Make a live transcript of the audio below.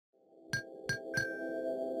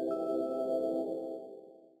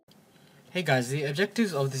Hey guys, the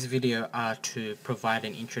objectives of this video are to provide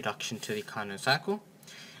an introduction to the Carnot cycle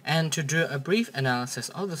and to do a brief analysis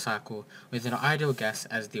of the cycle with an ideal gas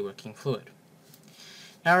as the working fluid.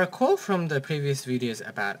 Now recall from the previous videos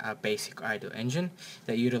about our basic ideal engine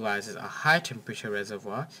that utilizes a high temperature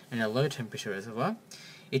reservoir and a low temperature reservoir.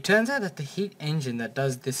 It turns out that the heat engine that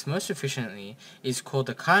does this most efficiently is called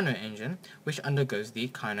the Carnot engine, which undergoes the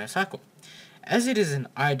Carnot cycle. As it is an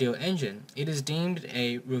ideal engine, it is deemed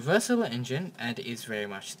a reversible engine and is very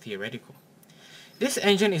much theoretical. This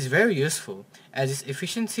engine is very useful as its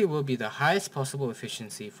efficiency will be the highest possible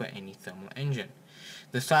efficiency for any thermal engine.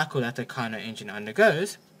 The cycle that the Carnot engine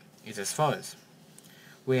undergoes is as follows.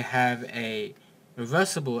 We have a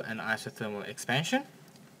reversible and isothermal expansion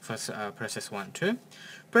for process 1-2.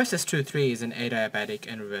 Process 2-3 is an adiabatic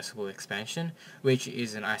and reversible expansion, which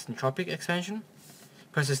is an isentropic expansion.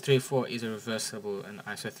 Process 3-4 is a reversible and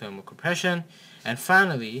isothermal compression, and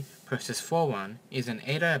finally, process 4-1 is an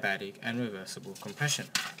adiabatic and reversible compression.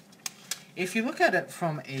 If you look at it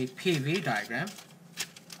from a PV diagram,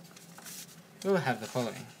 we will have the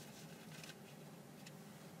following.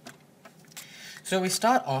 So we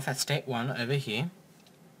start off at state 1 over here,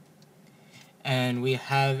 and we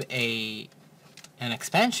have an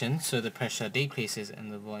expansion, so the pressure decreases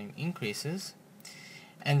and the volume increases,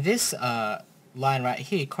 and this line right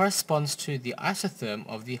here corresponds to the isotherm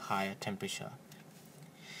of the higher temperature.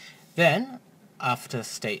 Then, after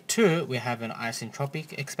state 2, we have an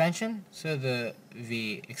isentropic expansion, so the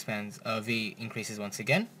V increases once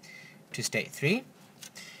again to state 3,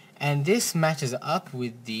 and this matches up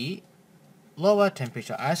with the lower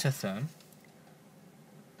temperature isotherm,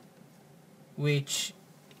 which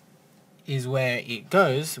is where it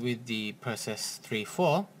goes with the process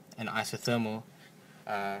 3-4, an isothermal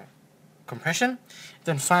compression.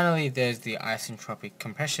 Then finally there's the isentropic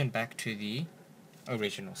compression back to the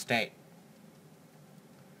original state.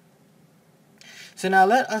 So now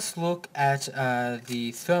let us look at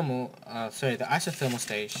the isothermal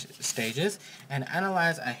stages and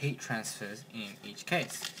analyze our heat transfers in each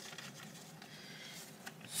case.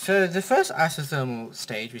 So the first isothermal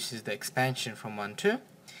stage, which is the expansion from 1-2,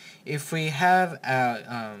 if we have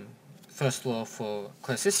our first law for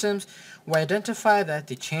closed systems, we identify that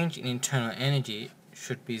the change in internal energy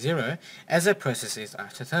should be 0 as the process is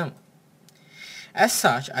isothermal. As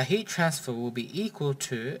such, our heat transfer will be equal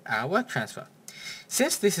to our work transfer.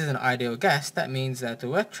 Since this is an ideal gas, that means that the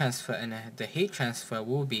work transfer and the heat transfer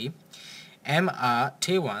will be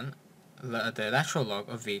mRT1, the lateral log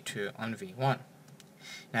of V2 on V1.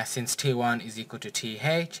 Now since T1 is equal to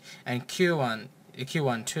TH and Q12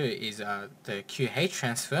 is the QH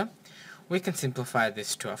transfer, we can simplify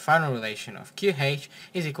this to a final relation of QH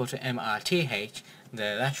is equal to mRTH,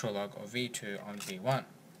 the lateral log of V2 on V1.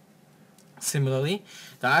 Similarly,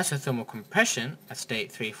 the isothermal compression at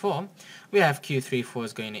state 3-4, we have Q34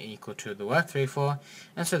 is going to equal to the work 3-4,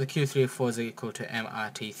 and so the Q34 is equal to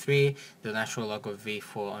mRT3, the lateral log of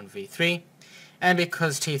V4 on V3. And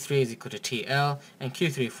because T3 is equal to TL and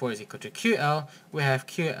Q34 is equal to QL, we have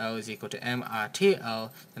QL is equal to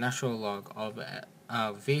mRTL, the natural log of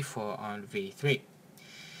V4 on V3.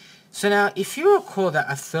 So now, if you recall that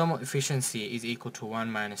a thermal efficiency is equal to 1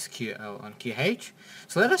 minus QL on QH,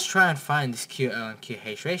 so let us try and find this QL and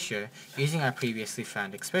QH ratio using our previously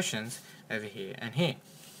found expressions over here and here.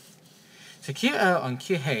 So QL on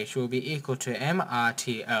QH will be equal to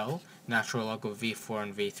mRTL, natural log of V4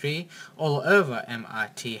 on V3, all over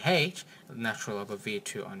mRTH, natural log of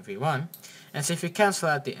V2 on V1. And so if we cancel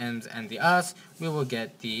out the m's and the r's, we will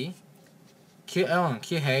get the QL on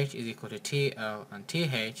QH is equal to TL on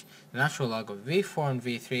TH, the natural log of V4 on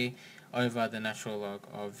V3 over the natural log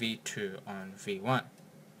of V2 on V1.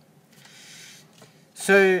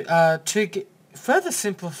 So to further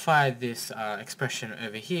simplify this expression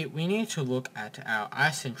over here, we need to look at our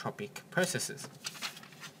isentropic processes.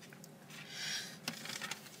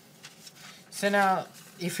 So now,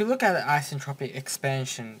 if you look at the isentropic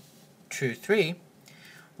expansion 2-3,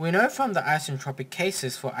 we know from the isentropic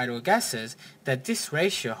cases for ideal gases that this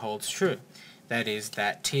ratio holds true. That is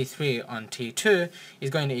that T3 on T2 is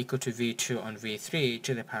going to equal to V2 on V3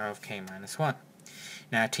 to the power of k minus 1.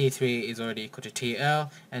 Now T3 is already equal to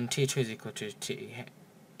TL and T2 is equal to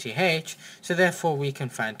TH, so therefore we can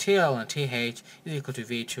find TL on TH is equal to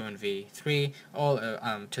V2 on V3 all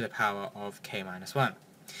to the power of k minus 1.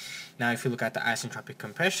 Now if you look at the isentropic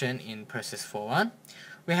compression in process 4-1,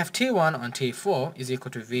 we have T1 on T4 is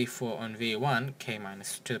equal to V4 on V1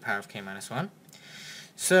 to the power of k minus 1.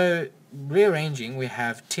 So rearranging, we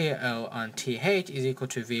have TL on TH is equal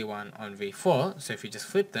to V1 on V4, so if you just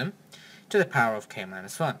flip them, to the power of k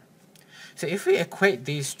minus 1. So if we equate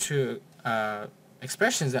these two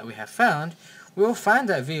expressions that we have found, we will find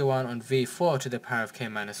that v1 on v4 to the power of k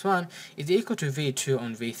minus 1 is equal to v2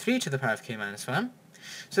 on v3 to the power of k minus 1.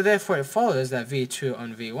 So therefore it follows that v2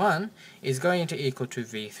 on v1 is going to equal to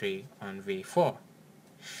v3 on v4.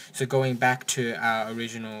 So going back to our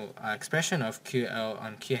original expression of QL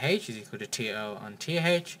on QH is equal to TL on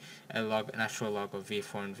TH, a natural log of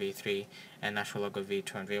v4 on v3, and natural log of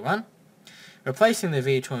v2 on v1. Replacing the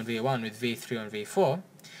v2 on v1 with v3 on v4,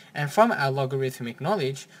 and from our logarithmic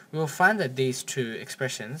knowledge, we will find that these two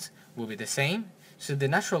expressions will be the same, so the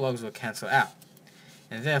natural logs will cancel out.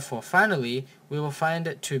 And therefore, finally, we will find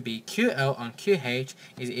it to be QL on QH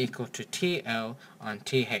is equal to TL on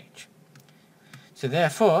TH. So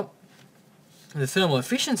therefore, the thermal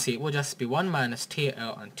efficiency will just be 1 minus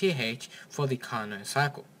TL on TH for the Carnot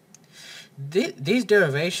cycle. These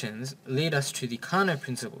derivations lead us to the Carnot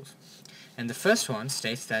principles. And the first one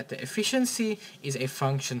states that the efficiency is a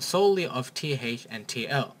function solely of TH and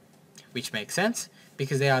TL, which makes sense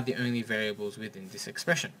because they are the only variables within this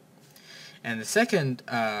expression. And the second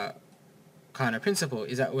Carnot principle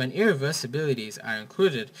is that when irreversibilities are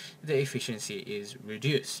included, the efficiency is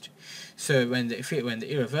reduced. So when the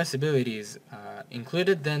irreversibilities are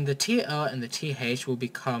included, then the TL and the TH will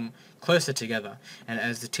become closer together. And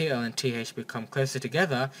as the TL and TH become closer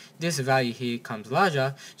together, this value here becomes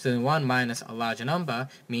larger, so then 1 minus a larger number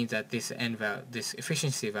means that this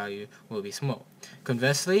efficiency value will be small.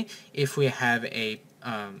 Conversely, if we have a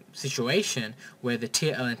situation where the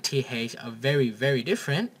TL and TH are very, very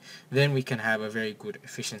different, then we can have a very good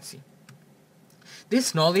efficiency.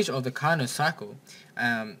 This knowledge of the Carnot cycle,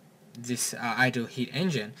 this ideal heat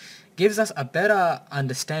engine, gives us a better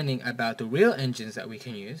understanding about the real engines that we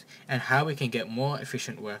can use and how we can get more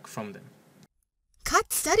efficient work from them.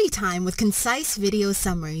 Cut study time with concise video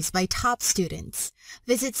summaries by top students.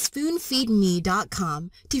 Visit spoonfeedme.com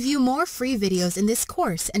to view more free videos in this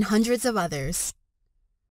course and hundreds of others.